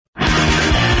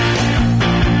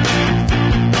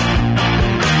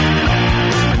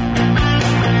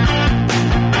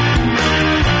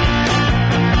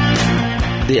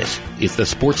This is the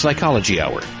Sports Psychology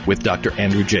Hour with Dr.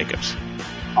 Andrew Jacobs.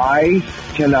 I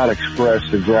cannot express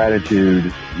the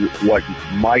gratitude what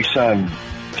my son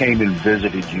came and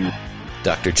visited you.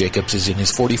 Dr. Jacobs is in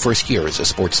his 41st year as a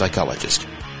sports psychologist.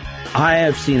 I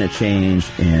have seen a change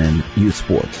in youth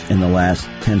sports in the last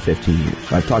 10, 15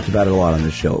 years. I've talked about it a lot on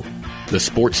the show. The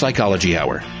Sports Psychology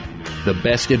Hour. The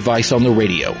best advice on the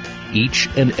radio each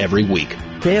and every week.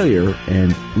 Failure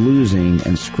and losing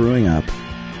and screwing up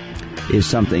is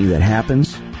something that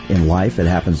happens in life. It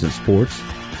happens in sports.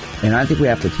 And I think we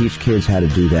have to teach kids how to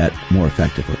do that more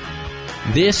effectively.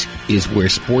 This is where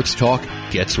sports talk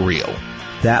gets real.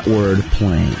 That word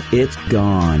playing, it's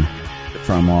gone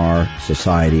from our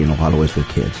society in a lot of ways with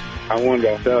kids. I wanted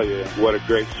to tell you what a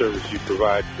great service you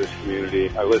provide to this community.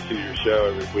 I listen to your show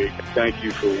every week. Thank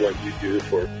you for what you do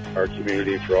for our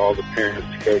community, for all the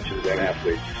parents, coaches, and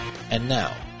athletes. And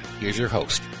now, here's your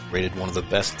host, rated one of the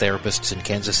best therapists in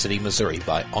Kansas City, Missouri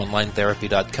by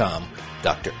OnlineTherapy.com,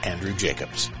 Dr. Andrew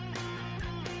Jacobs.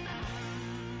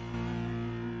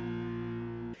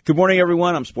 Good morning,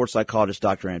 everyone. I'm sports psychologist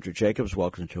Dr. Andrew Jacobs.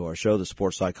 Welcome to our show, the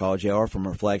Sports Psychology Hour, from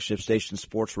our flagship station,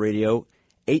 Sports Radio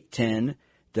 810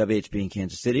 WHB in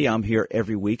Kansas City. I'm here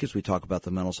every week as we talk about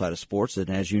the mental side of sports. And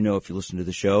as you know, if you listen to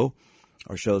the show,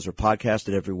 our shows are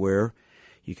podcasted everywhere.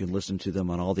 You can listen to them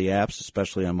on all the apps,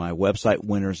 especially on my website,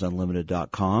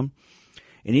 winnersunlimited.com.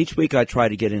 And each week I try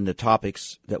to get into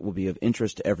topics that will be of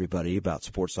interest to everybody about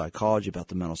sports psychology, about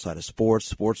the mental side of sports,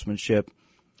 sportsmanship.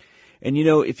 And, you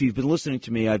know, if you've been listening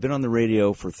to me, I've been on the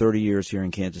radio for 30 years here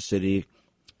in Kansas City,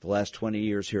 the last 20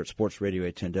 years here at Sports Radio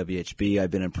 810 WHB.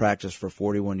 I've been in practice for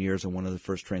 41 years. I'm one of the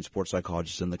first trained sports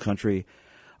psychologists in the country.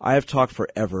 I have talked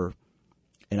forever,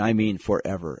 and I mean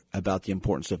forever, about the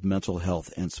importance of mental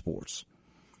health and sports.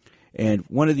 And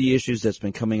one of the issues that's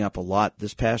been coming up a lot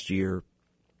this past year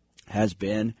has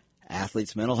been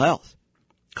athletes' mental health,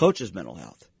 coaches' mental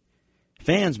health,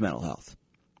 fans' mental health.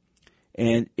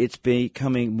 And it's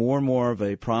becoming more and more of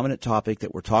a prominent topic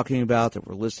that we're talking about, that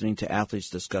we're listening to athletes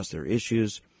discuss their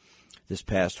issues. This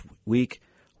past week,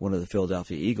 one of the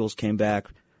Philadelphia Eagles came back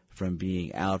from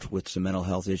being out with some mental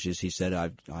health issues. He said,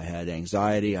 I had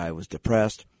anxiety, I was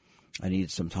depressed, I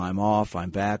needed some time off, I'm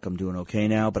back, I'm doing okay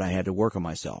now, but I had to work on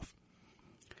myself.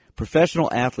 Professional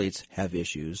athletes have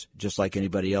issues, just like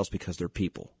anybody else, because they're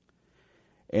people.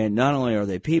 And not only are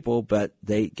they people, but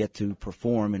they get to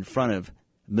perform in front of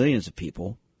millions of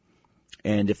people.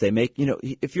 And if they make,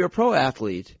 if you're a pro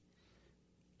athlete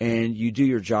and you do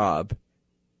your job,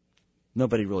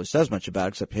 nobody really says much about it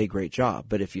except, hey, great job.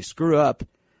 But if you screw up,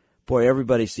 boy,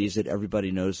 everybody sees it,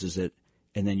 everybody notices it,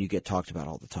 and then you get talked about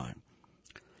all the time.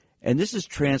 And this is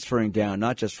transferring down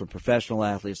not just from professional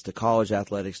athletes to college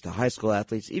athletics to high school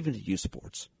athletes, even to youth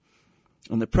sports.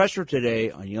 And the pressure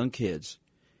today on young kids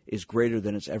is greater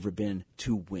than it's ever been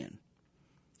to win.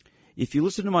 If you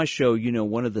listen to my show, you know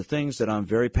one of the things that I'm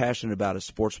very passionate about is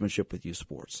sportsmanship with youth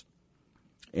sports.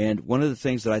 And one of the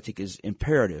things that I think is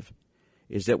imperative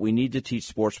is that we need to teach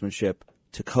sportsmanship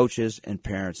to coaches and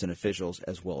parents and officials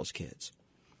as well as kids.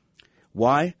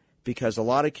 Why? Because a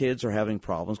lot of kids are having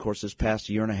problems. Of course, this past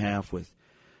year and a half with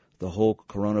the whole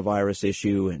coronavirus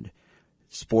issue and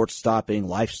sports stopping,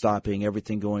 life stopping,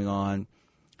 everything going on,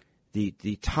 the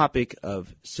topic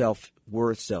of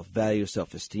self-worth, self-value,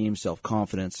 self-esteem,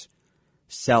 self-confidence,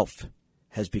 self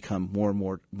has become more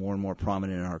and more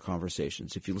prominent in our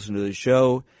conversations. If you listen to the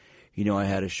show, you know I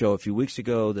had a show a few weeks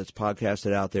ago that's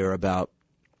podcasted out there about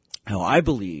how I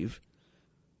believe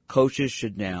coaches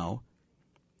should now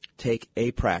take a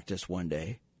practice one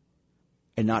day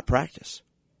and not practice.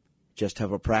 Just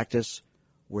have a practice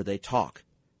where they talk.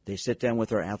 They sit down with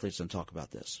their athletes and talk about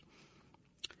this.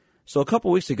 So a couple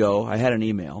weeks ago, I had an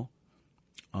email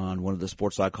on one of the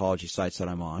sports psychology sites that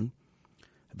I'm on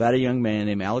about a young man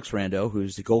named Alex Rando,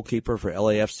 who's the goalkeeper for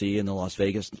LAFC and the Las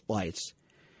Vegas Lights.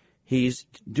 He's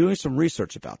doing some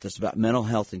research about this, about mental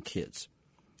health in kids.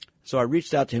 So I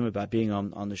reached out to him about being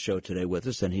on the show today with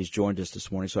us, and he's joined us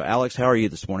this morning. So, Alex, how are you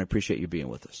this morning? I appreciate you being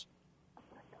with us.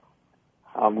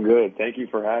 I'm good. Thank you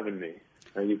for having me.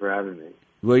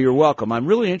 Well, you're welcome. I'm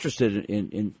really interested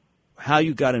in how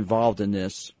you got involved in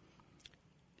this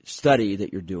study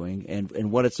that you're doing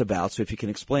and what it's about. So if you can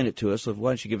explain it to us, so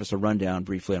why don't you give us a rundown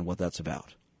briefly on what that's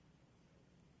about?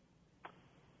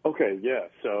 Okay, yeah.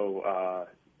 So,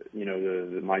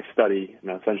 my study,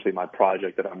 essentially my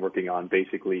project that I'm working on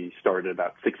basically started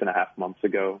about 6.5 months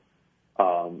ago.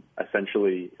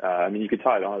 You could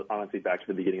tie it honestly back to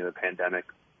the beginning of the pandemic.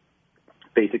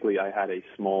 Basically, I had a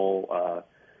small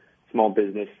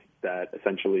business that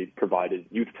essentially provided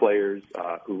youth players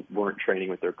who weren't training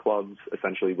with their clubs,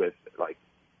 essentially with like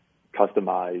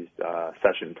customized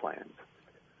session plans.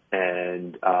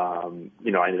 And,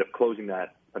 I ended up closing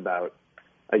that about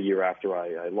a year after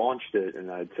I launched it,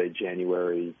 and I'd say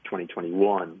January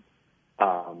 2021,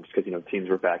 just because, teams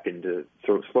were back into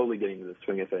sort of slowly getting into the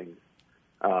swing of things.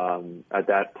 At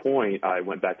that point, I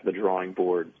went back to the drawing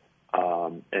board,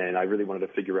 and I really wanted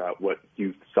to figure out what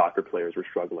youth soccer players were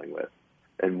struggling with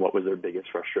and what was their biggest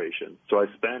frustration. So I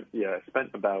spent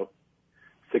about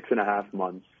 6.5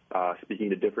 months speaking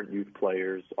to different youth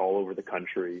players all over the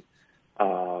country,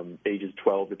 ages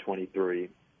 12 to 23,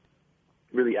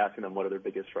 really asking them what are their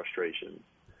biggest frustrations.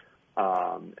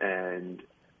 And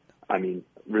I mean,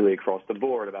 really across the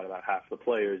board, about half the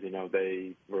players,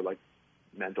 they were like,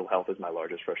 mental health is my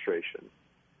largest frustration.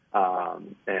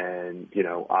 And,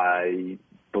 I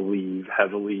believe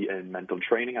heavily in mental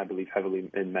training. I believe heavily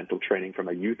in mental training from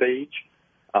a youth age.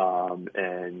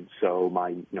 And so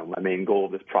my main goal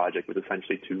of this project was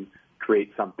essentially to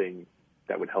create something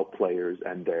that would help players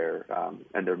and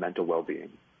their mental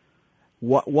well-being.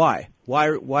 Why?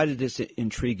 Why did this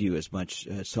intrigue you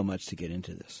so much to get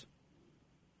into this?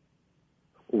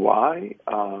 Why?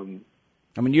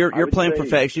 You're playing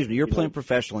playing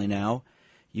professionally now.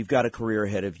 You've got a career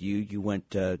ahead of you. You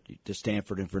went to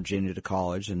Stanford and Virginia to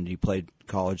college, and you played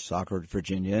college soccer at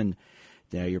Virginia, and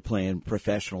now you're playing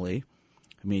professionally.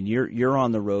 I mean, you're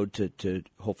on the road to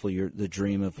hopefully the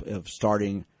dream of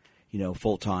starting,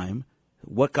 full time.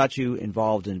 What got you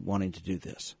involved in wanting to do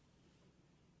this?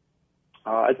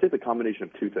 I'd say the combination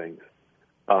of two things.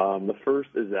 The first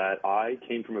is that I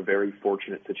came from a very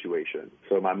fortunate situation.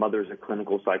 So my mother's a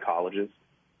clinical psychologist,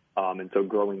 and so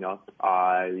growing up,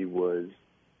 I was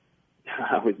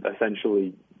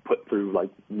essentially put through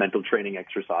like mental training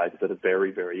exercises at a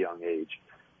very, very young age.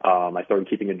 I started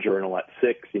keeping a journal at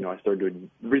 6. I started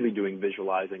really doing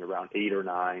visualizing around 8 or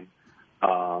 9.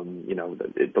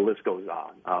 The list goes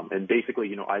on. And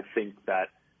basically, I think that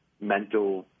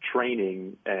mental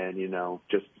training and,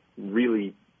 just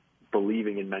really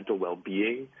believing in mental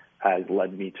well-being has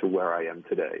led me to where I am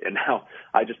today. And now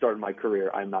I just started my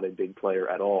career. I'm not a big player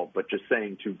at all, but just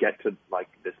saying to get to like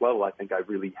this level, I think I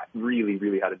really, really,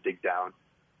 really had to dig down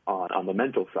on the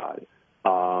mental side.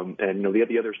 And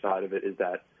the other side of it is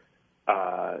that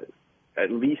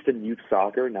at least in youth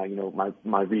soccer, now,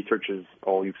 my research is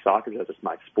all youth soccer, that's just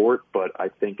my sport, but I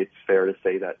think it's fair to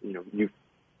say that,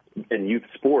 in youth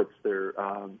sports, there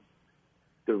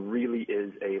really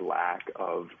is a lack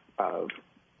of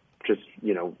just,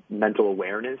 mental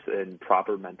awareness and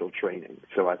proper mental training.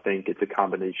 So I think it's a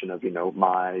combination of,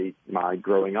 my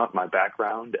growing up, my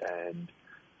background,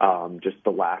 and just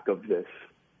the lack of this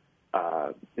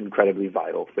incredibly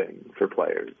vital thing for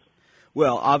players.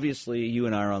 Well, obviously, you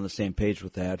and I are on the same page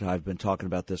with that. I've been talking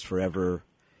about this forever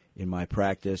in my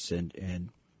practice and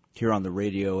here on the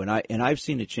radio, and I've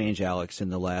seen a change, Alex, in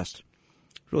the last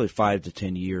really 5 to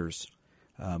 10 years.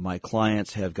 My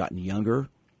clients have gotten younger.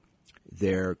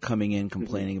 They're coming in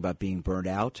complaining about being burned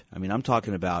out. I mean, I'm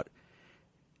talking about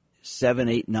 7,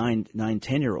 8, 9,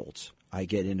 10-year-olds I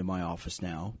get into my office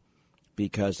now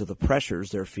because of the pressures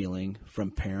they're feeling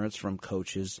from parents, from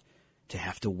coaches, to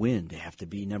have to win, to have to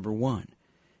be number one.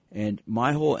 And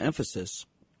my whole emphasis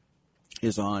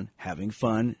is on having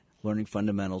fun, learning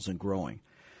fundamentals, and growing.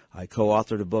 I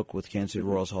co-authored a book with Kansas City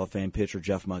Royals Hall of Fame pitcher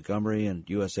Jeff Montgomery and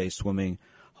USA Swimming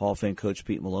Hall of Fame coach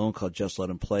Pete Malone called Just Let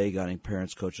 'Em Play, Guiding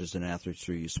Parents, Coaches, and Athletes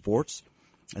Through Youth Sports.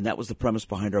 And that was the premise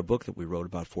behind our book that we wrote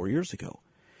about 4 years ago,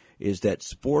 is that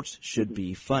sports should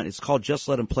be fun. It's called Just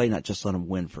Let 'Em Play, not Just Let 'Em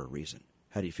Win for a reason.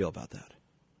 How do you feel about that?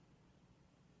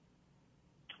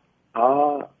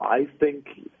 I think,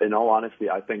 in all honesty,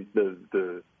 I think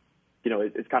it's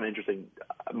kind of interesting.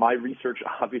 My research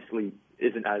obviously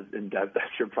isn't as in-depth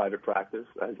as your private practice,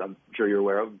 as I'm sure you're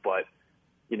aware of, but,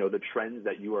 the trends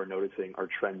that you are noticing are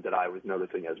trends that I was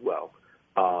noticing as well.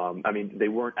 They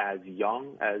weren't as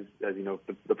young as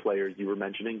the players you were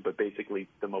mentioning, but basically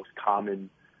the most common,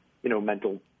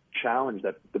 mental challenge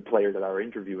that the players that I were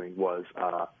interviewing was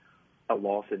a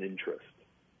loss in interest.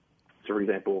 So, for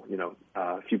example,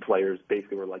 a few players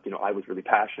basically were like, I was really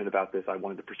passionate about this. I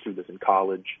wanted to pursue this in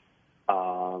college.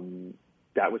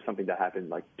 That was something that happened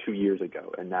like 2 years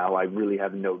ago. And now I really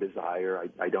have no desire.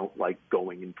 I don't like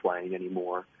going and playing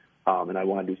anymore. And I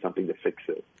want to do something to fix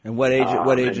it. And what ages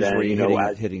were you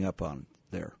hitting up on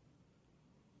there?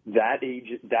 That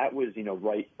age, that was,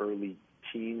 right early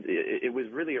teens. It was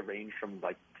really a range from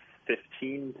like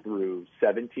 15 through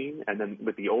 17. And then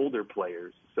with the older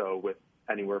players, so with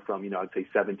anywhere from, I'd say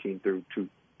 17 through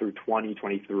 20,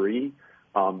 23,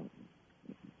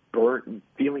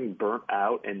 feeling burnt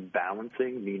out and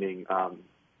balancing, meaning,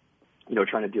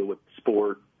 trying to deal with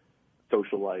sport,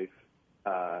 social life,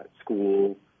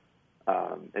 school,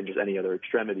 and just any other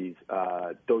extremities.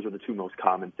 Those are the two most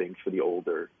common things for the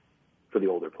older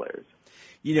players.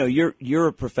 You know, you're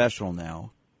a professional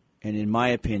now, and in my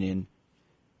opinion,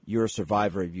 you're a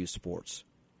survivor of youth sports.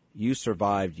 You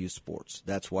survived youth sports.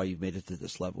 That's why you've made it to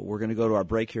this level. We're going to go to our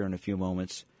break here in a few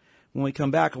moments. When we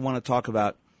come back, I want to talk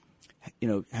about, you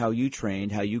know, how you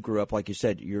trained, how you grew up. Like you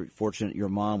said, you're fortunate your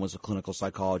mom was a clinical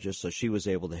psychologist, so she was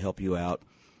able to help you out,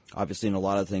 obviously, in a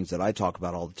lot of things that I talk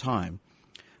about all the time.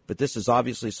 But this is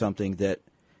obviously something that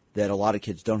a lot of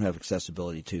kids don't have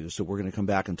accessibility to. So we're going to come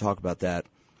back and talk about that.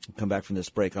 Come back from this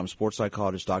break. I'm sports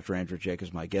psychologist Dr. Andrew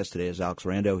Jacobs. My guest today is Alex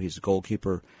Rando. He's a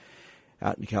goalkeeper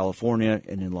out in California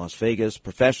and in Las Vegas,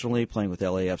 professionally playing with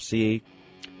LAFC.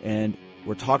 And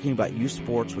we're talking about youth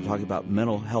sports. We're talking about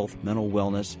mental health, mental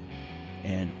wellness,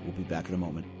 and we'll be back in a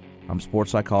moment. I'm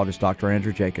sports psychologist Dr.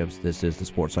 Andrew Jacobs. This is the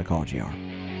Sports Psychology Hour.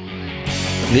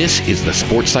 This is the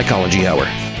Sports Psychology Hour.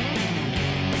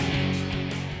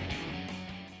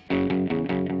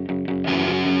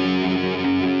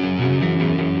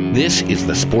 This is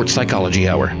the Sports Psychology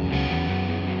Hour.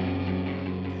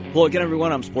 Hello again,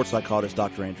 everyone. I'm sports psychologist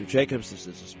Dr. Andrew Jacobs. This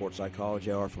is the Sports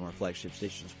Psychology Hour from our flagship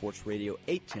station, Sports Radio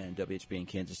 810 WHB in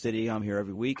Kansas City. I'm here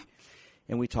every week,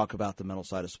 and we talk about the mental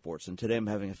side of sports. And today I'm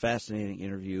having a fascinating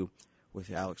interview with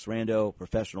Alex Rando,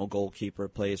 professional goalkeeper,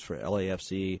 plays for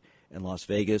LAFC in Las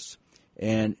Vegas.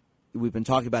 And we've been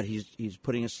talking about he's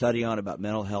putting a study on about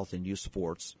mental health in youth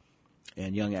sports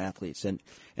and young athletes. And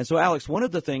so, Alex, one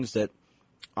of the things that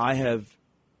I have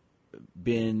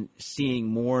been seeing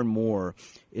more and more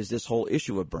is this whole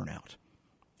issue of burnout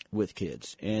with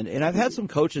kids. And I've had some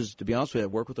coaches, to be honest with you,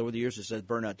 I've worked with over the years who said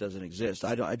burnout doesn't exist.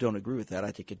 I don't agree with that.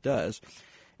 I think it does.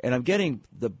 And I'm getting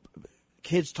the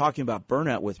kids talking about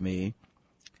burnout with me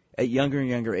at younger and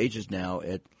younger ages now.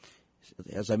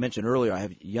 As I mentioned earlier, I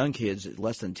have young kids,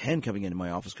 less than 10, coming into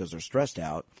my office because they're stressed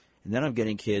out. And then I'm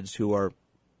getting kids who are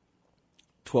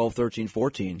 12, 13,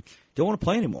 14, don't want to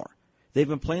play anymore. They've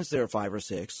been playing since they were 5 or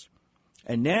 6.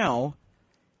 And now,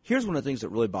 here's one of the things that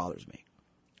really bothers me.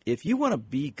 If you want to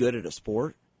be good at a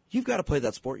sport, you've got to play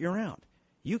that sport year-round.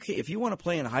 If you want to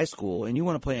play in high school and you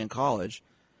want to play in college,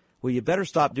 well, you better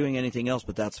stop doing anything else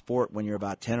but that sport when you're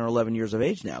about 10 or 11 years of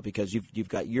age now, because you've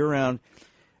got year-round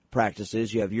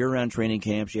practices, you have year-round training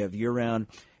camps, you have year-round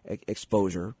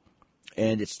exposure,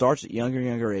 and it starts at younger and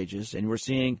younger ages, and we're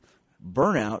seeing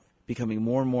burnout becoming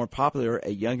more and more popular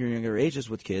at younger and younger ages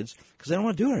with kids because they don't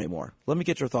want to do it anymore. Let me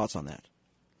get your thoughts on that.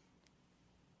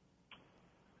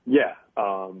 Yeah,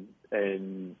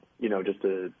 and, you know, just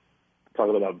to talk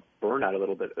a little about burnout a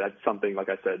little bit, that's something, like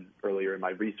I said earlier in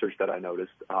my research, that I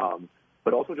noticed,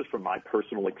 but also just from my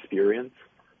personal experience.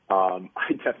 I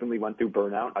definitely went through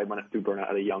burnout. I went through burnout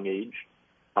at a young age.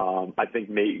 I think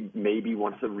maybe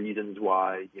one of the reasons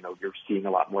why, you know, you're seeing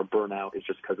a lot more burnout is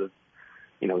just because of,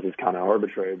 you know, this is kind of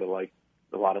arbitrary, but like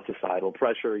a lot of societal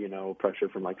pressure, you know, pressure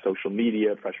from like social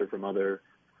media, pressure from other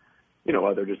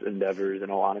just endeavors. In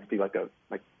all honesty, like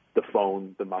the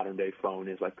phone, the modern day phone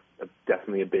is like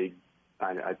definitely a big,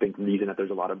 I think, reason that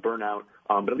there's a lot of burnout.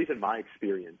 But at least in my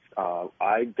experience,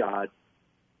 I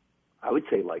would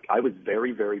say like I was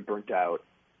very, very burnt out.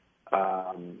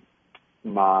 I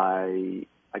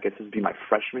guess this would be my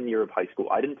freshman year of high school.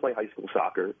 I didn't play high school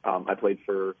soccer. I played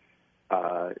for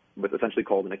what's essentially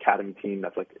called an academy team.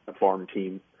 That's like a farm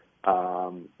team.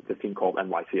 The team called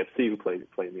NYCFC, who play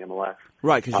in the MLS.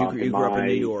 Right, because you grew up in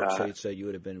New York, so you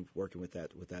would have been working with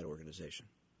that organization.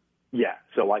 Yeah,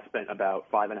 so I spent about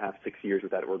 5.5, 6 years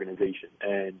with that organization,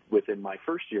 and within my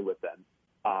first year with them,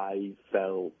 I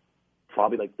felt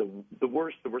probably like the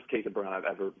worst case of burnout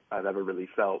I've ever really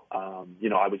felt. You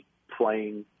know, I was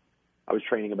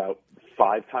training about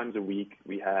 5 times a week.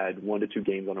 We had 1 to 2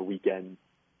 games on a weekend.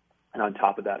 And on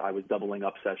top of that, I was doubling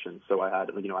up sessions. So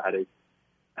I'm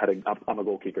a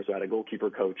goalkeeper, so I had a goalkeeper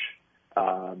coach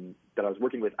that I was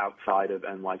working with outside of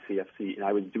NYCFC, and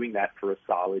I was doing that for a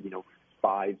solid,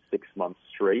 5-6 months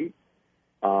straight,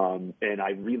 and I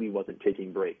really wasn't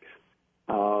taking breaks.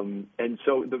 And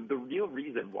so the real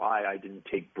reason why I didn't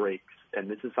take breaks,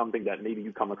 and this is something that maybe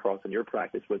you come across in your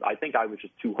practice, was I think I was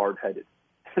just too hard-headed,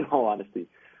 in all honesty.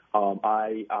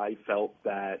 I felt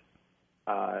that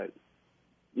I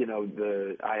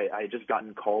had just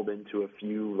gotten called into a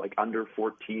few like under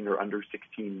 14 or under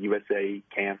 16 USA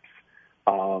camps.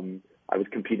 I was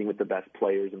competing with the best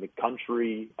players in the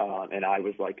country, and I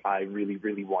was like, I really,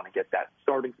 really want to get that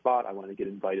starting spot. I want to get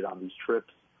invited on these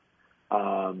trips.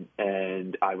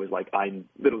 And I was like, I'm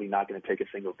literally not going to take a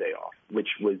single day off, which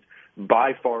was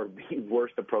by far the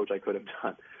worst approach I could have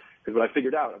done. Because what I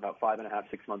figured out about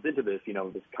 5.5, 6 months into this,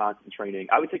 this constant training,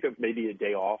 I would take maybe a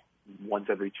day off once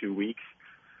every 2 weeks.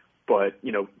 But,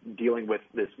 dealing with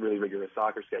this really rigorous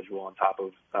soccer schedule on top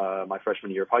of my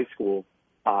freshman year of high school,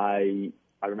 I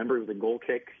remember it was a goal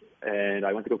kick, and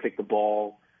I went to go kick the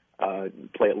ball,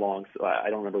 play it long. So I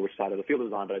don't remember which side of the field it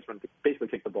was on, but I just went to basically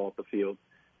kick the ball up the field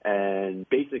and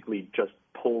basically just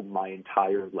pulled my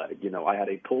entire leg. I had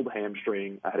a pulled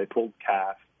hamstring. I had a pulled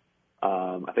calf.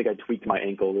 I think I tweaked my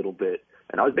ankle a little bit,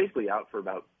 and I was basically out for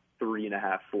about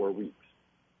 3.5, 4 weeks.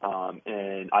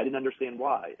 And I didn't understand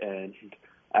why. And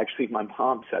actually, my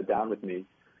mom sat down with me,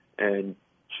 and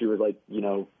she was like,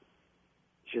 no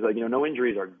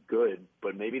injuries are good,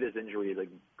 but maybe this injury is a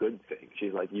good thing.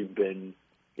 She's like, you've been,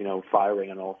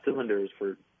 firing on all cylinders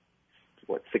for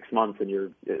 6 months,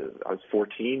 and I was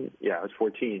 14. Yeah, I was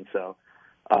 14. So,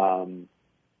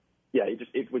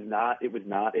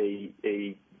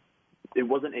 it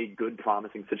wasn't a good,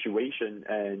 promising situation.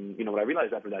 And, what I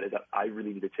realized after that is that I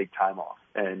really need to take time off.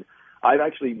 And I've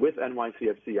actually, with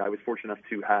NYCFC, I was fortunate enough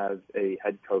to have a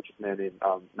head coach, a man named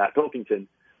Matt Pilkington,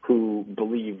 who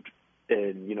believed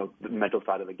in, the mental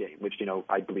side of the game, which,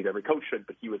 I believe every coach should,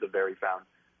 but he was a very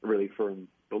really firm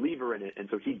believer in it. And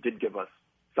so he did give us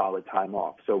solid time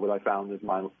off. So what I found is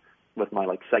with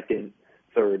my second,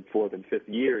 third, fourth, and fifth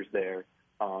years there,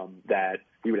 that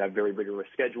we would have very rigorous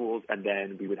schedules, and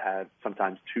then we would have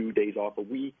sometimes 2 days off a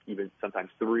week, even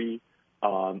sometimes 3.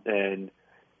 And,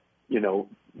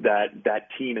 that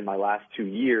team in my last 2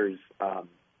 years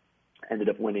ended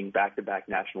up winning back-to-back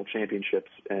national championships.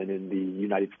 And in the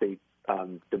United States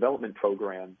development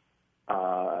program,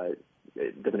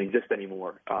 it doesn't exist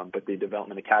anymore, but the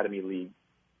Development Academy League,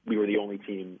 we were the only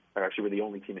team, or actually we're the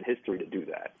only team in history to do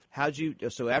that.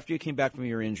 So after you came back from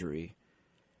your injury,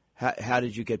 how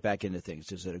did you get back into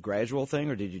things? Is it a gradual thing,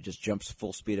 or did you just jump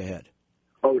full speed ahead?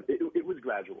 Oh, it was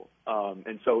gradual.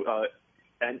 And so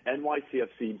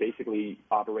NYCFC basically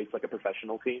operates like a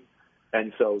professional team.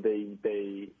 And so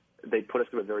they put us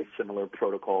through a very similar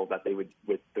protocol that they would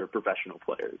with their professional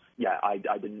players. Yeah, I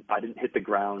didn't hit the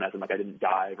ground, as in I didn't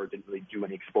dive or didn't really do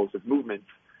any explosive movements,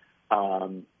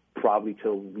 probably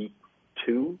till week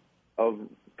 2 of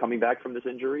coming back from this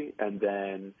injury. And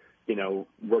then,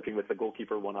 working with the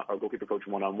goalkeeper coach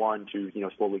one-on-one to,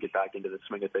 slowly get back into the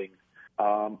swing of things.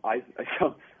 I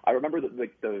remember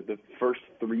the first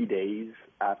 3 days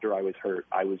after I was hurt,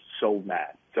 I was so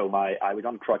mad. So I was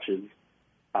on crutches,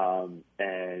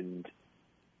 and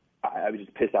I was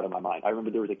just pissed out of my mind. I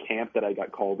remember there was a camp that I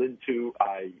got called into.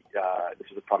 This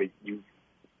was probably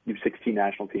U16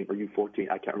 national team or U14,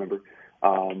 I can't remember.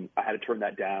 I had to turn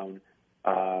that down,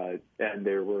 and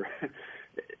there were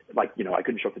I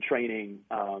couldn't show up to training.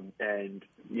 And,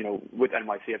 with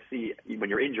NYCFC, when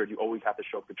you're injured, you always have to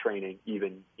show up to training,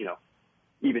 even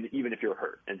if you're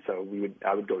hurt. And so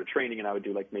I would go to training, and I would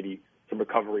do maybe some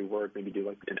recovery work, maybe do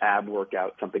an ab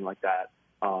workout, something like that.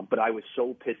 But I was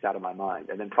so pissed out of my mind.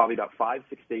 And then probably about 5-6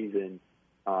 days in,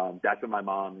 that's when my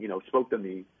mom, spoke to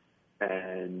me,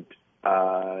 and,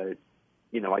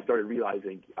 I started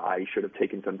realizing I should have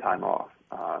taken some time off.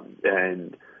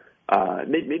 And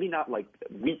maybe not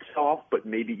weeks off, but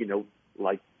maybe,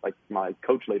 like my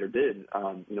coach later did,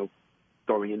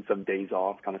 throwing in some days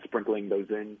off, kind of sprinkling those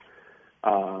in,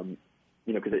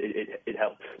 because it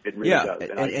helps. It really does.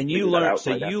 And you learned,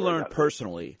 you learned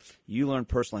personally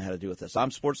how to deal with this.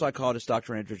 I'm sports psychologist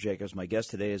Dr. Andrew Jacobs. My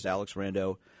guest today is Alex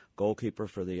Rando, goalkeeper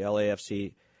for the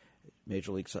LAFC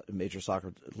Major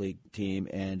Soccer League team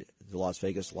and the Las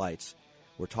Vegas Lights.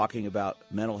 We're talking about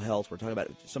mental health. We're talking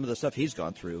about some of the stuff he's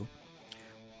gone through.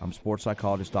 I'm sports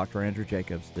psychologist Dr. Andrew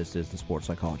Jacobs. This is the Sports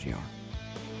Psychology Hour.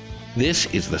 This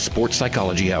is the Sports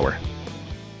Psychology Hour.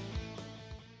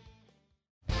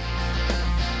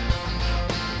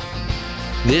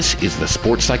 This is the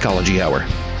Sports Psychology Hour.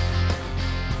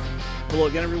 Hello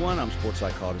again, everyone. I'm sports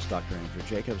psychologist Dr. Andrew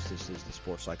Jacobs. This is the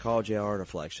Sports Psychology Hour, our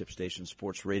flagship station,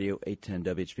 Sports Radio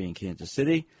 810 WHB in Kansas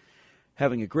City.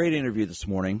 Having a great interview this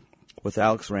morning with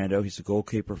Alex Rando. He's the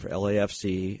goalkeeper for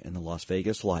LAFC and the Las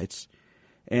Vegas Lights.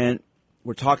 And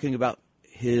we're talking about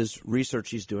his research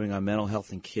he's doing on mental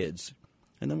health in kids.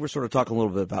 And then we're sort of talking a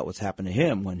little bit about what's happened to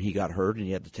him when he got hurt and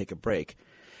he had to take a break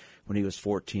when he was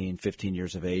 14, 15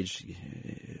 years of age,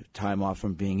 time off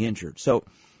from being injured. So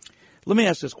let me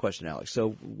ask this question, Alex.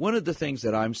 So one of the things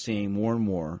that I'm seeing more and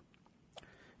more,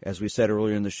 as we said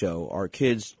earlier in the show, are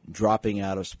kids dropping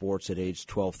out of sports at age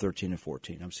 12, 13, and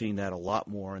 14. I'm seeing that a lot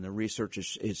more, and the research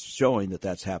is showing that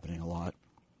that's happening a lot.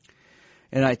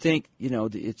 And I think,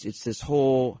 it's this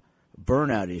whole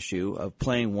burnout issue of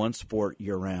playing one sport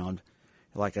year-round.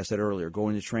 Like I said earlier,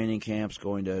 going to training camps,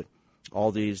 going to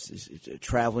all these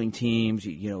traveling teams.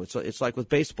 It's like with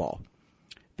baseball.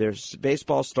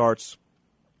 Baseball starts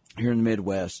here in the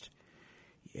Midwest.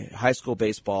 high school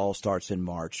baseball starts in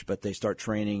March, but they start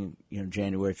training,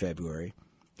 January, February.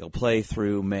 They'll play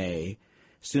through May.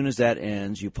 As soon as that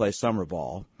ends, you play summer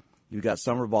ball. You've got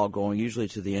summer ball going usually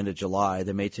to the end of July.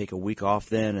 They may take a week off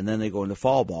then, and then they go into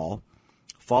fall ball.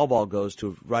 Fall ball goes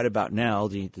to right about now,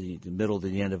 the middle to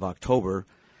the end of October.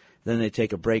 Then they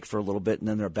take a break for a little bit, and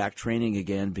then they're back training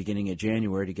again beginning of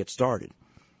January to get started.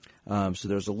 So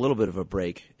there's a little bit of a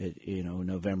break,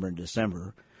 November and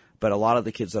December. But a lot of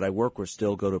the kids that I work with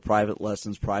still go to private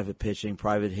lessons, private pitching,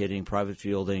 private hitting, private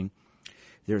fielding.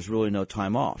 There's really no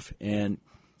time off. And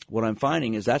what I'm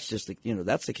finding is that's just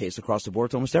that's the case across the board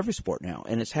with almost every sport now.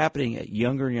 And it's happening at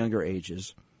younger and younger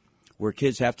ages where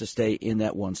kids have to stay in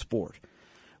that one sport.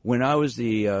 When I was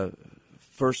the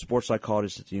first sports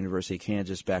psychologist at the University of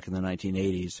Kansas back in the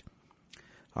 1980s,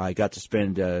 I got to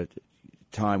spend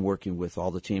time working with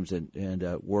all the teams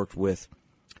and worked with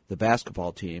the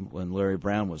basketball team when Larry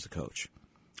Brown was the coach.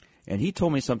 And he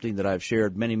told me something that I've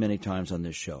shared many, many times on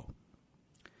this show.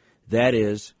 That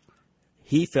is,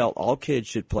 he felt all kids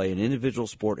should play an individual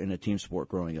sport and a team sport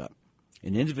growing up.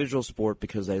 An individual sport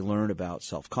because they learn about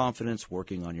self-confidence,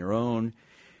 working on your own,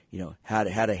 how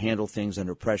to handle things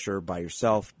under pressure by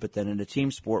yourself, but then in a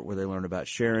team sport where they learn about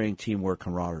sharing, teamwork,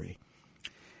 camaraderie.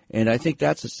 And I think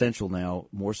that's essential now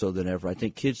more so than ever. I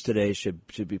think kids today should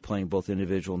be playing both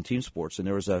individual and team sports. And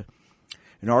there was an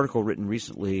article written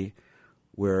recently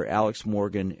where Alex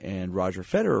Morgan and Roger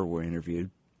Federer were interviewed,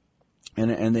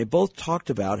 and they both talked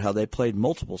about how they played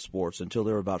multiple sports until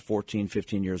they were about 14,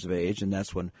 15 years of age, and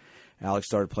that's when Alex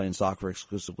started playing soccer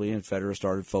exclusively and Federer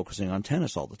started focusing on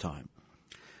tennis all the time.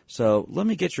 So let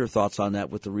me get your thoughts on that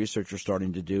with the research you're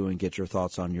starting to do and get your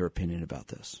thoughts on your opinion about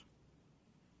this.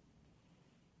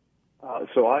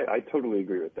 So I totally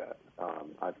agree with that.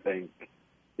 I think,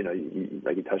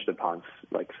 you touched upon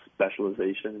like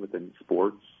specialization within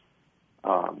sports.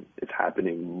 It's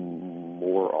happening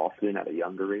more often at a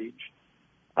younger age.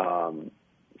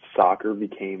 Soccer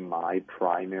became my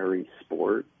primary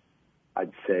sport,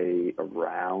 I'd say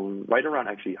right around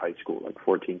actually high school, like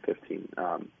 14, 15.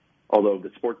 Although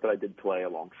the sports that I did play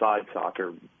alongside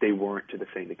soccer, they weren't to the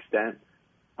same extent.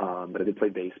 But I did play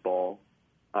baseball.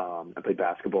 I played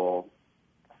basketball.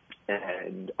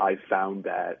 And I found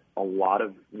that a lot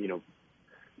of,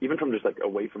 even from just like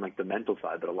away from like the mental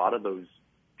side, but a lot of those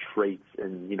traits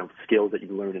and, skills that you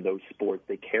learn in those sports,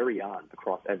 they carry on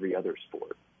across every other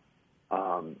sport.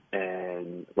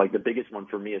 And like the biggest one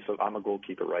for me is, so I'm a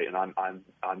goalkeeper, right? And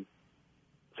I'm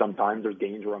sometimes there's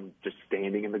games where I'm just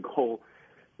standing in the goal,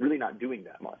 really not doing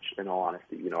that much, in all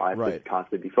honesty. I have to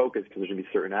constantly be focused because there's going to be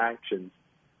certain actions.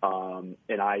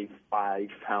 And I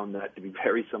found that to be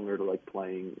very similar to like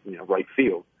playing, right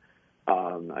field. I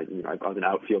was an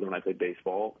outfielder when I played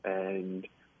baseball, and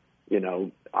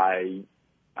I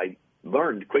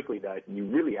learned quickly that you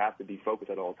really have to be focused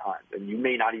at all times, and you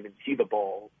may not even see the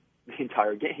ball the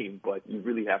entire game, but you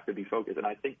really have to be focused. And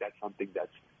I think that's something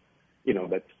that's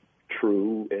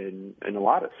true in a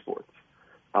lot of sports.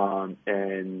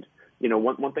 And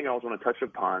one thing I also want to touch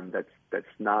upon that's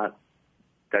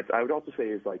I would also say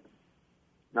is like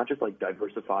not just like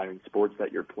diversifying sports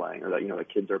that you're playing or that the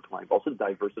kids are playing, but also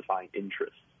diversifying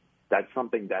interests. That's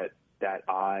something that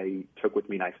I took with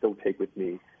me and I still take with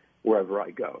me wherever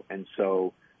I go. And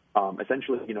so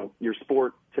essentially, your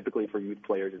sport typically for youth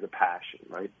players is a passion,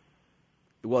 right?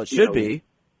 Well, it should be.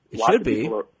 It should be.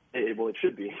 It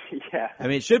should be. Yeah. I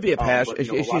mean, it should be a passion.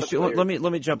 But,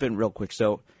 let me jump in real quick.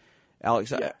 So,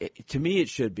 Alex, to me, it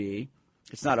should be.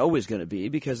 It's not always going to be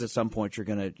because at some point you're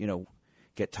going to,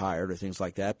 get tired or things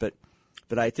like that. But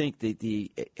I think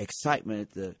the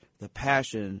excitement, the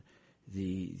passion,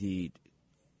 the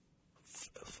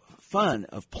fun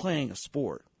of playing a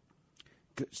sport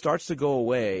starts to go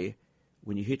away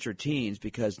when you hit your teens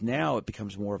because now it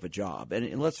becomes more of a job.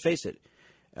 And let's face it,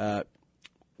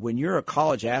 when you're a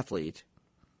college athlete,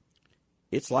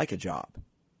 it's like a job.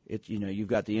 You've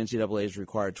got the NCAA's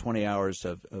required 20 hours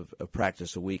of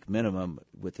practice a week minimum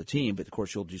with the team, but of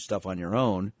course you'll do stuff on your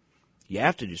own. You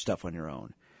have to do stuff on your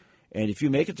own. And if you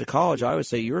make it to college, I would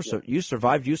say you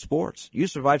survived youth sports. You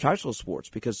survived high school sports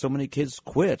because so many kids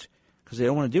quit because they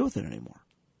don't want to deal with it anymore.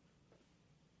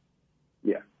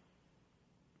 Yeah.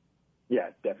 Yeah,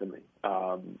 definitely.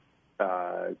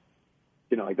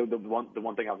 Like the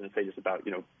one thing I was going to say just about,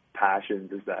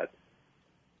 passions is that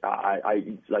I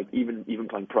like even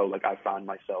playing pro, like I found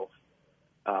myself,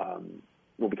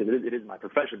 because it is my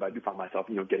profession, but I do find myself,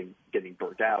 getting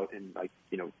burnt out and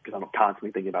because I'm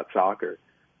constantly thinking about soccer.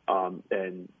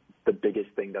 And the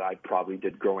biggest thing that I probably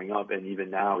did growing up and even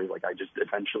now is like I just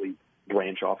eventually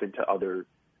branch off into other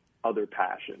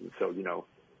passions. So,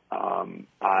 I'm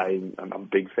a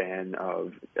big fan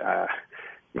of.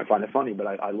 You might find it funny, but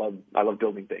I love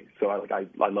building things. So I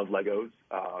love Legos.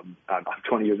 I'm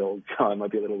 20 years old, so it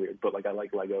might be a little weird, but I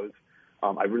like Legos.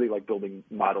 I really like building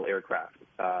model aircraft.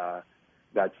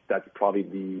 That's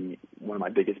probably one of my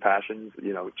biggest passions.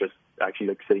 Just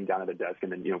actually sitting down at a desk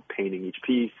and then painting each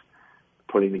piece,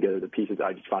 putting together the pieces.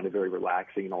 I just find it very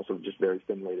relaxing and also just very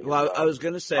stimulating. Well, I was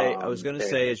going to say,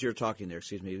 as you're talking there,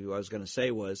 excuse me, what I was going to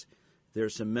say was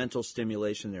there's some mental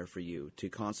stimulation there for you to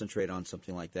concentrate on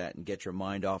something like that and get your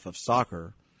mind off of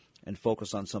soccer and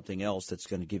focus on something else that's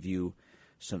going to give you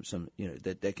some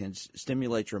that can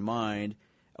stimulate your mind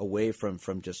away from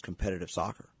just competitive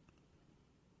soccer.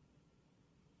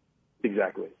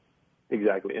 Exactly.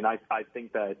 And I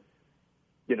think that,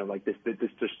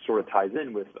 this just sort of ties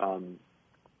in with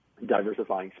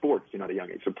diversifying sports, at a young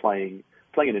age. So playing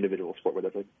an individual sport, whether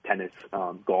it's like tennis,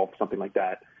 golf, something like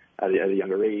that, at a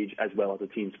younger age, as well as a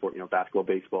team sport, basketball,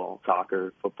 baseball,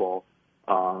 soccer, football.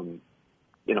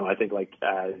 I think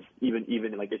as even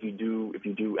if you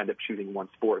do end up choosing one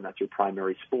sport and that's your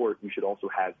primary sport, you should also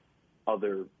have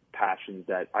other passions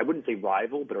that I wouldn't say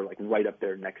rival, but are right up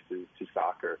there next to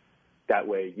soccer. That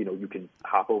way, you can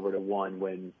hop over to one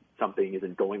when something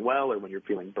isn't going well or when you're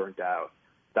feeling burnt out.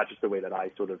 That's just the way that I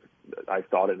thought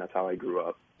it, and that's how I grew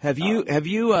up. Have you?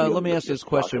 Let me ask this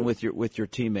question with your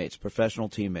teammates, professional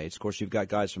teammates. Of course, you've got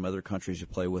guys from other countries you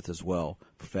play with as well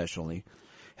professionally.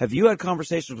 Have you had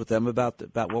conversations with them about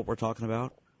what we're talking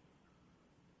about?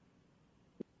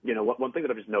 One thing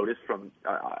that I've just noticed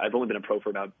I've only been a pro for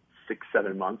about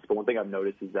 6-7 months, but one thing I've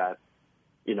noticed is that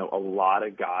a lot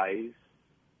of guys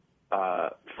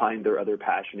find their other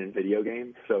passion in video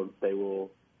games. So they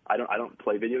will. I don't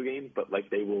play video games, but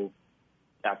they will,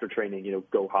 after training,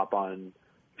 go hop on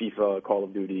FIFA, Call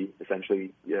of Duty,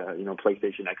 essentially,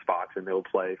 PlayStation, Xbox, and they'll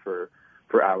play for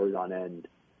hours on end.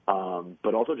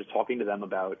 But also just talking to them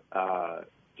about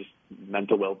just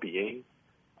mental well-being.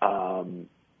 I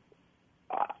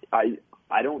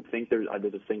don't think there's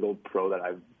a single pro that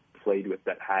I've played with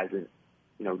that hasn't,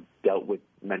 dealt with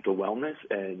mental wellness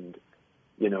and,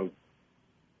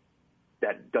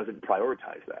 that doesn't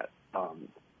prioritize that.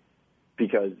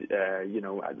 Because,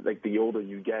 the older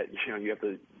you get, you have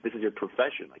to, this is your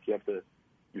profession. You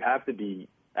have to be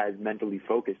as mentally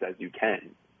focused as you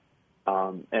can.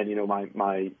 And,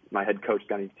 my head coach,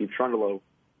 guy named Steve Trundolo,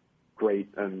 great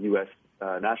U.S.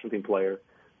 national team player,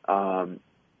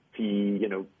 he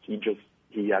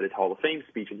had his Hall of Fame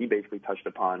speech, and he basically touched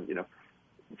upon,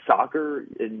 soccer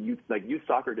and youth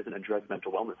soccer doesn't address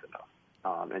mental wellness enough.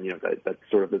 And, that's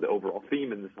sort of the overall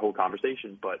theme in this whole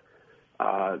conversation. But,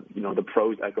 the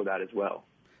pros echo that as well.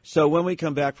 So when we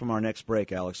come back from our next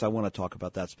break, Alex, I want to talk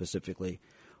about that specifically.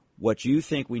 What you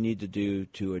think we need to do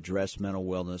to address mental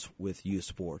wellness with youth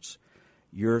sports.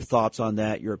 Your thoughts on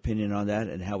that, your opinion on that,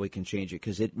 and how we can change it,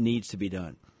 because it needs to be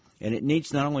done. And it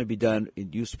needs not only to be done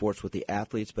in youth sports with the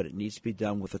athletes, but it needs to be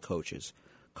done with the coaches.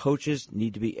 Coaches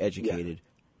need to be educated,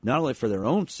 not only for their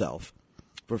own self,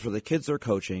 but for the kids they're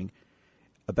coaching,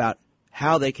 about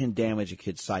how they can damage a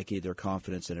kid's psyche, their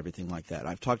confidence, and everything like that.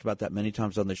 I've talked about that many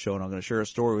times on the show, and I'm going to share a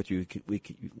story with you when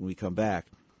we come back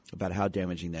about how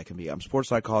damaging that can be. I'm sports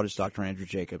psychologist Dr. Andrew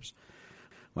Jacobs.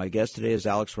 My guest today is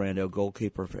Alex Rando,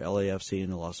 goalkeeper for LAFC and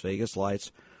the Las Vegas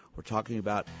Lights. We're talking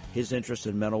about his interest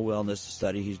in mental wellness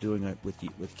study he's doing it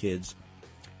with kids.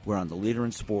 We're on the Leader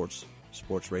in Sports,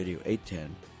 Sports Radio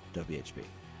 810 WHB.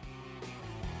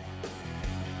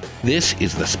 This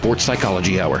is the Sports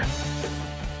Psychology Hour.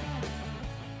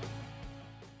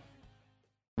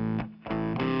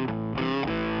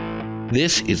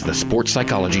 This is the Sports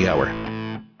Psychology Hour.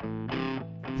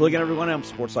 Hello again, everyone. I'm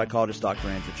sports psychologist Dr.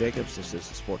 Andrew Jacobs. This is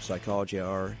the Sports Psychology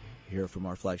Hour here from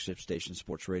our flagship station,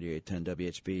 Sports Radio 810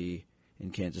 WHB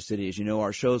in Kansas City. As you know,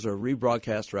 our shows are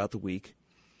rebroadcast throughout the week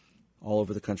all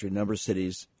over the country, a number of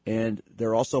cities, and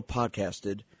they're also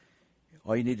podcasted.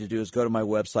 All you need to do is go to my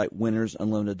website,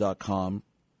 winnersunlimited.com,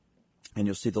 and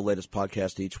you'll see the latest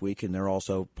podcast each week, and they're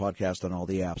also podcast on all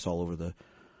the apps all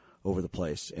over the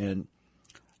place. And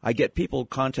I get people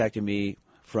contacting me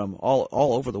from all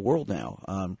over the world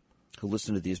now who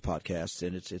listen to these podcasts,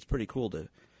 and it's pretty cool to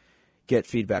get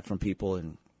feedback from people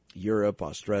in Europe,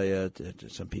 Australia, to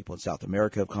some people in South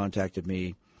America have contacted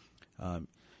me.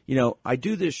 I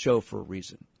do this show for a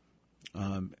reason.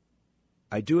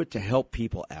 I do it to help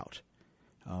people out.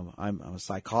 I'm a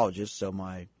psychologist, so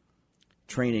my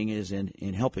training is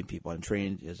in helping people. I'm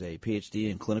trained as a PhD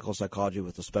in clinical psychology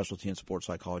with a specialty in sports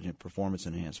psychology and performance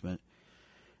enhancement.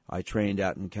 I trained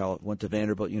out in went to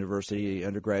Vanderbilt University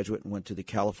undergraduate and went to the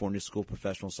California School of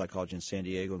Professional Psychology in San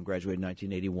Diego and graduated in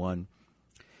 1981.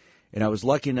 And I was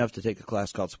lucky enough to take a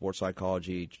class called Sports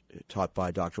Psychology, taught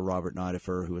by Dr. Robert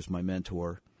Nidifer, who was my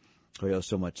mentor, who I owe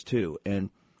so much to. And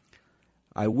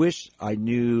I wish I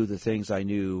knew the things I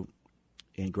knew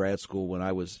in grad school when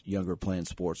I was younger playing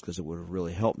sports, because it would have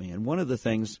really helped me. And one of the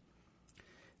things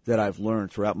that I've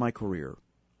learned throughout my career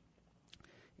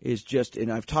is just,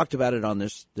 and I've talked about it on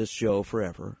this show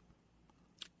forever,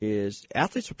 is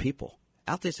athletes are people.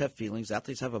 Athletes have feelings.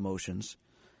 Athletes have emotions.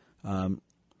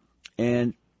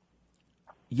 And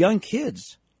young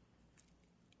kids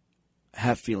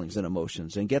have feelings and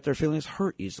emotions and get their feelings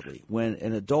hurt easily when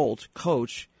an adult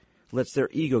coach lets their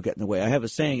ego get in the way. I have a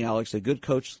saying, Alex, a good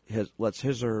coach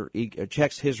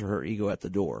checks his or her ego at the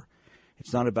door.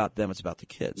 It's not about them, it's about the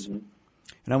kids. Mm-hmm.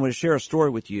 And I'm going to share a story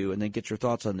with you and then get your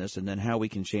thoughts on this and then how we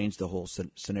can change the whole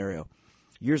scenario.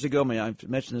 Years ago, I've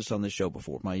mentioned this on this show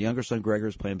before. My younger son, Gregor,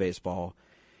 was playing baseball.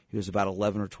 He was about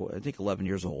 11 or 12, I think 11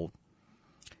 years old.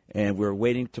 And we were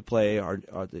waiting to play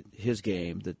his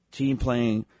game. The team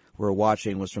we were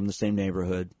watching was from the same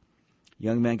neighborhood.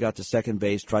 Young man got to second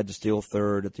base, tried to steal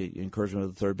third at the encouragement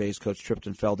of the third base coach, tripped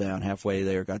and fell down halfway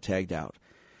there, got tagged out.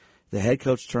 The head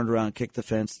coach turned around, kicked the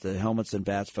fence. The helmets and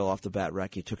bats fell off the bat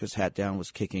rack. He took his hat down,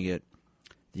 was kicking it.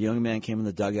 The young man came in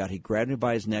the dugout. He grabbed him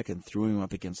by his neck and threw him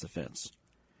up against the fence.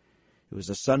 It was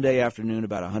a Sunday afternoon,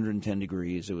 about 110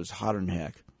 degrees. It was hotter than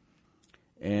heck.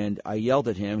 And I yelled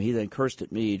at him. He then cursed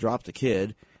at me, dropped the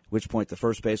kid, at which point the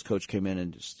first base coach came in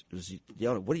and was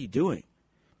yelling, "What are you doing?"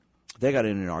 They got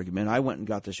in an argument. I went and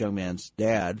got this young man's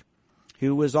dad,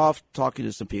 who was off talking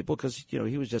to some people because,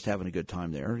 he was just having a good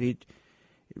time there. He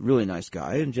really nice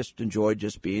guy and just enjoyed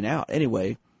just being out.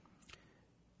 Anyway,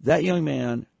 that young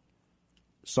man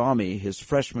saw me his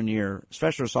freshman or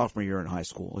sophomore year in high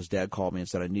school. His dad called me and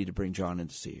said, "I need to bring John in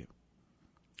to see you."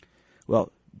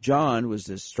 Well, John was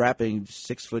this strapping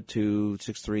 6'2",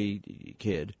 6'3"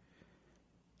 kid,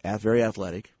 very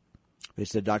athletic. They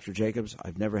said, "Dr. Jacobs,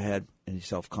 I've never had any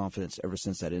self-confidence ever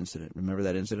since that incident. Remember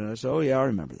that incident?" I said, "Oh, yeah, I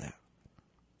remember that."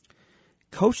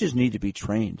 Coaches need to be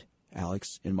trained,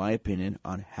 Alex, in my opinion,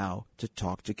 on how to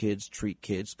talk to kids, treat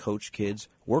kids, coach kids,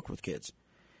 work with kids.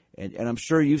 And I'm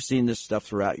sure you've seen this stuff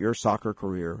throughout your soccer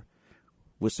career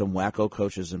with some wacko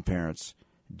coaches and parents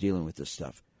dealing with this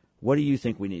stuff. What do you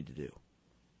think we need to do?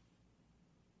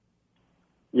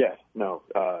 Yes, no,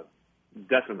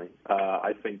 definitely.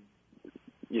 I think,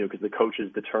 because the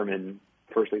coaches determine,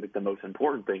 firstly, the most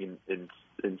important thing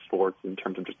in sports in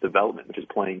terms of just development, which is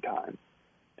playing time.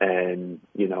 And,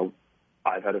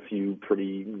 I've had a few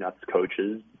pretty nuts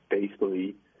coaches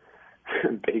basically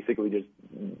just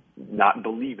not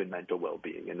believe in mental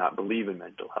well-being and not believe in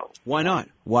mental health. Why not?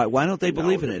 Why don't they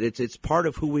believe in it? It's part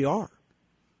of who we are.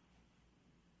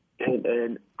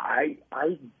 And I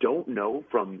don't know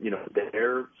from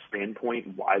their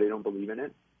standpoint why they don't believe in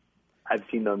it. I've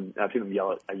seen them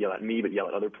yell at me, but yell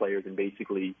at other players, and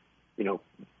basically,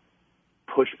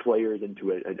 push players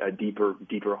into a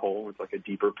deeper hole. It's like a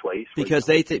deeper place because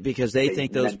they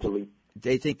think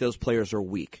those players are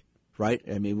weak, right?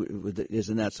 I mean,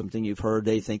 isn't that something you've heard?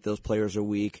 They think those players are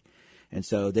weak, and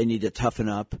so they need to toughen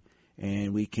up.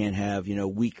 And we can't have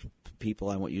weak people.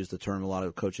 I won't use the term a lot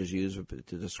of coaches use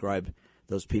to describe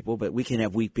those people, but we can't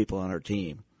have weak people on our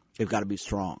team. They've got to be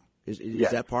strong. Is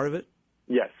that part of it?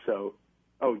 Yes. So,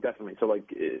 definitely. So,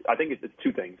 I think it's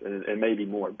two things, and maybe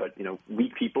more, but,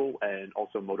 weak people and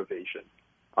also motivation.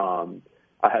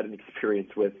 I had an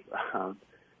experience with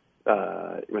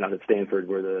when I was at Stanford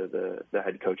where the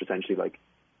head coach essentially,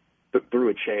 threw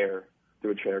a chair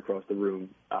across the room.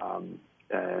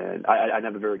 And I didn't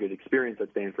have a very good experience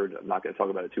at Stanford. I'm not going to talk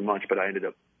about it too much, but I ended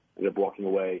up walking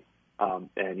away. And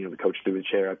the coach threw his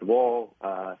chair at the wall.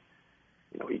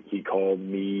 He called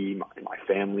me, my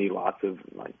family, lots of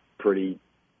pretty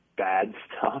bad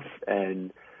stuff.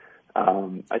 And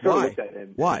I sort of looked at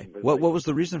him. Why? What was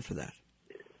the reason for that?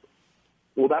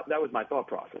 Well, that was my thought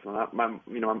process. And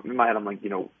in my head, I'm like,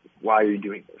 why are you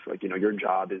doing this? Your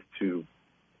job is to,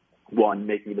 one,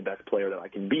 make me the best player that I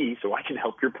can be so I can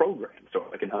help your program, so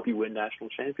I can help you win national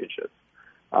championships.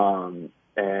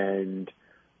 And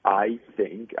I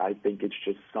think it's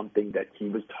just something that he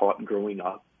was taught growing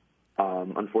up,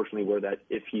 unfortunately, where that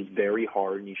if he's very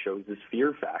hard and he shows this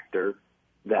fear factor,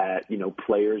 that,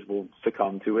 players will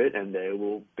succumb to it and they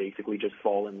will basically just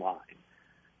fall in line.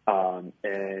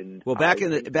 Back in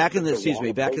the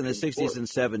 60s and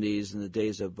 70s, in the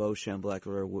days of Bo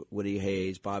Schembechler, Woody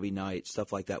Hayes, Bobby Knight,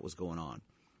 stuff like that was going on.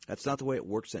 That's not the way it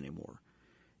works anymore.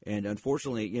 And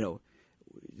unfortunately,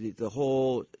 the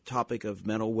whole topic of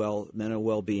mental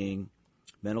well-being,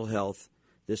 mental health,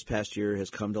 this past year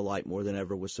has come to light more than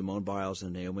ever with Simone Biles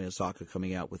and Naomi Osaka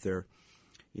coming out with their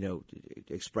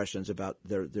expressions about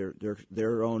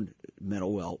their own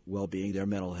mental well-being, their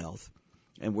mental health,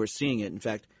 and we're seeing it. In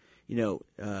fact,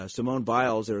 Simone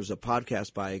Biles, there was a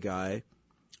podcast by a guy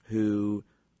who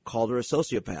called her a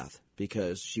sociopath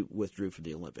because she withdrew from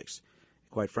the Olympics.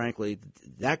 Quite frankly,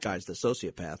 that guy's the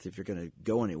sociopath if you're going to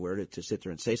go anywhere to sit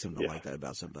there and say something like that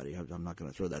about somebody. I'm not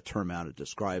going to throw that term out to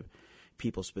describe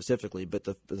people specifically, but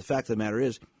the fact of the matter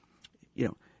is,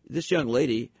 this young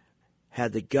lady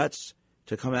had the guts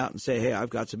to come out and say, hey, I've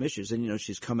got some issues. And,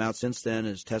 she's come out since then and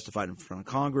has testified in front of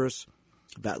Congress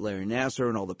about Larry Nassar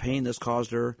and all the pain this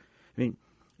caused her. I mean,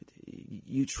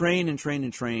 you train and train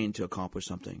and train to accomplish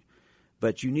something,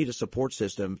 but you need a support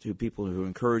system to people who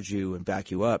encourage you and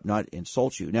back you up, not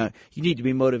insult you. Now, you need to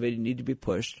be motivated. You need to be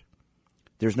pushed.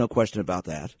 There's no question about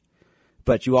that.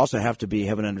 But you also have to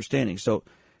have an understanding. So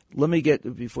let me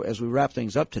as we wrap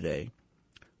things up today,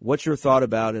 what's your thought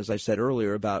about, as I said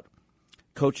earlier, about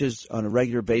coaches on a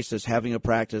regular basis having a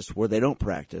practice where they don't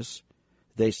practice?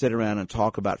 They sit around and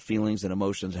talk about feelings and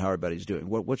emotions and how everybody's doing.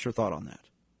 What's your thought on that?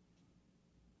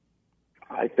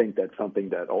 I think that's something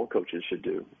that all coaches should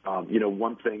do.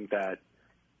 One thing that,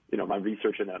 my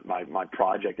research and that my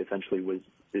project essentially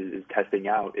is testing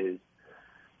out is,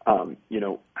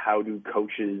 how do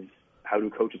coaches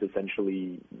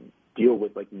essentially deal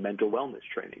with like mental wellness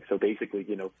training? So basically,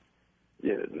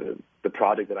 the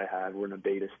project that I have, we're in a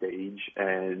beta stage,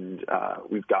 and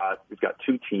we've got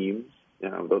two teams,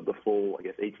 the full,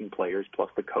 18 players plus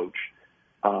the coach.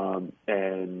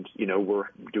 And we're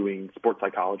doing sports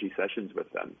psychology sessions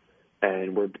with them,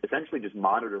 and we're essentially just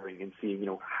monitoring and seeing,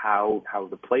 how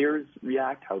the players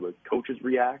react, how the coaches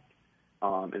react.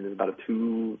 And there's about a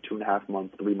 2.5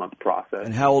 month, 3 month process.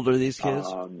 And how old are these kids?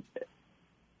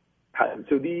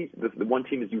 So the one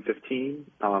team is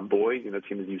U15 boys, and the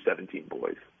team is U17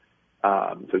 boys.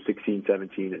 So 16,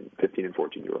 17, and 15 and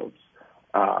 14 year olds.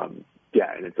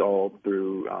 And it's all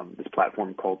through this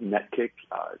platform called Netkick.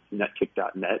 It's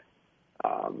netkick.net.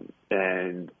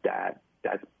 And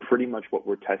that's pretty much what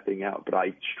we're testing out. But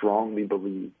I strongly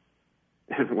believe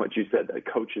in what you said, that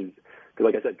coaches, because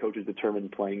like I said, coaches determine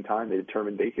playing time. They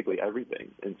determine basically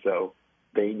everything. And so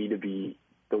they need to be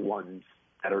the ones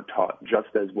that are taught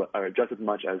just as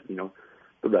much as,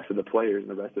 the rest of the players and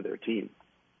the rest of their team.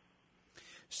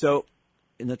 So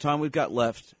in the time we've got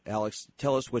left, Alex,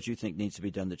 tell us what you think needs to be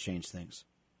done to change things,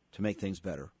 to make things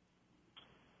better.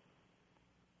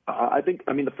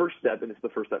 The first step, and it's the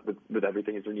first step with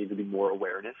everything, is there needs to be more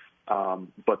awareness.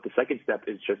 But the second step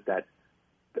is just that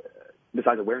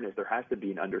besides awareness, there has to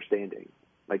be an understanding.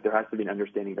 Like there has to be an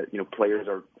understanding that, players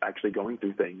are actually going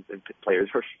through things and players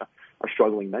are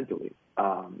struggling mentally.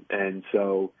 And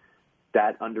so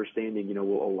that understanding,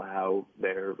 will allow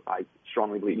I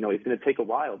strongly believe, it's going to take a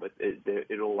while, but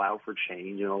it'll allow for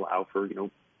change and allow for,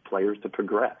 players to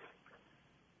progress.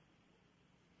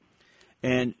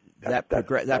 And that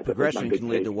progression can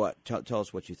lead to what? Tell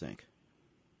us what you think.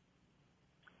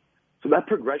 So that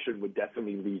progression would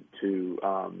definitely lead to,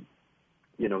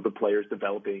 the players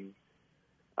developing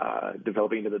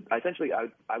into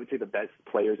I would say the best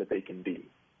players that they can be.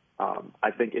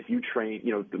 I think if you train,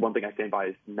 the one thing I stand by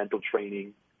is mental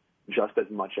training just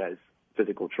as much as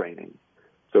physical training.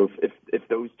 So if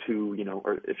those two,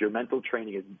 or if your mental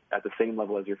training is at the same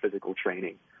level as your physical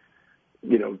training,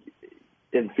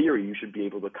 in theory, you should be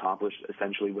able to accomplish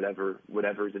essentially whatever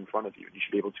is in front of you. You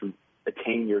should be able to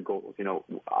attain your goals.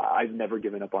 I've never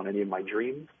given up on any of my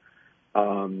dreams.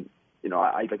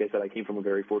 Like I said, I came from a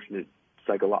very fortunate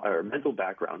mental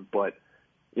background, but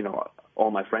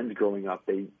all my friends growing up,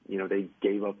 they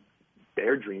gave up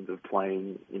their dreams of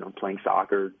playing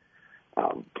soccer,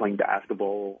 playing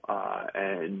basketball,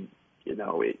 and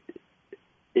it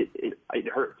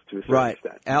hurts to a certain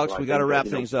extent. Alex, we got to wrap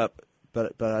things up.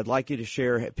 But I'd like you to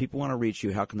share, if people want to reach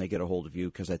you, how can they get a hold of you?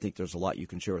 Because I think there's a lot you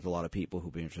can share with a lot of people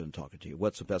who'll be interested in talking to you.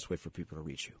 What's the best way for people to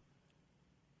reach you?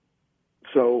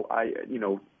 So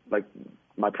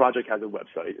my project has a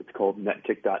website. It's called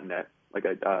netkick.net, like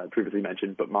I previously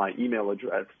mentioned. But my email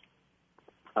address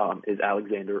is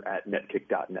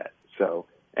alexander@netkick.net. So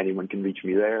anyone can reach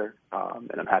me there,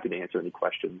 and I'm happy to answer any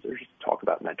questions or just talk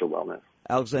about mental wellness.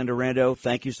 Alexander Rando,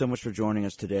 thank you so much for joining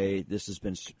us today. This has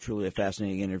been truly a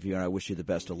fascinating interview, and I wish you the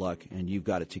best of luck. And you've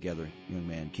got it together, young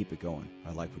man. Keep it going.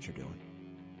 I like what you're doing.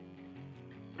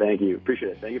 Thank you.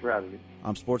 Appreciate it. Thank you for having me.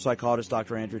 I'm sports psychologist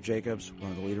Dr. Andrew Jacobs, one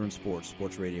of the leader in sports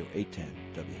Radio 810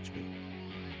 WHB.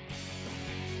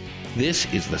 This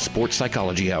is the Sports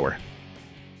Psychology Hour.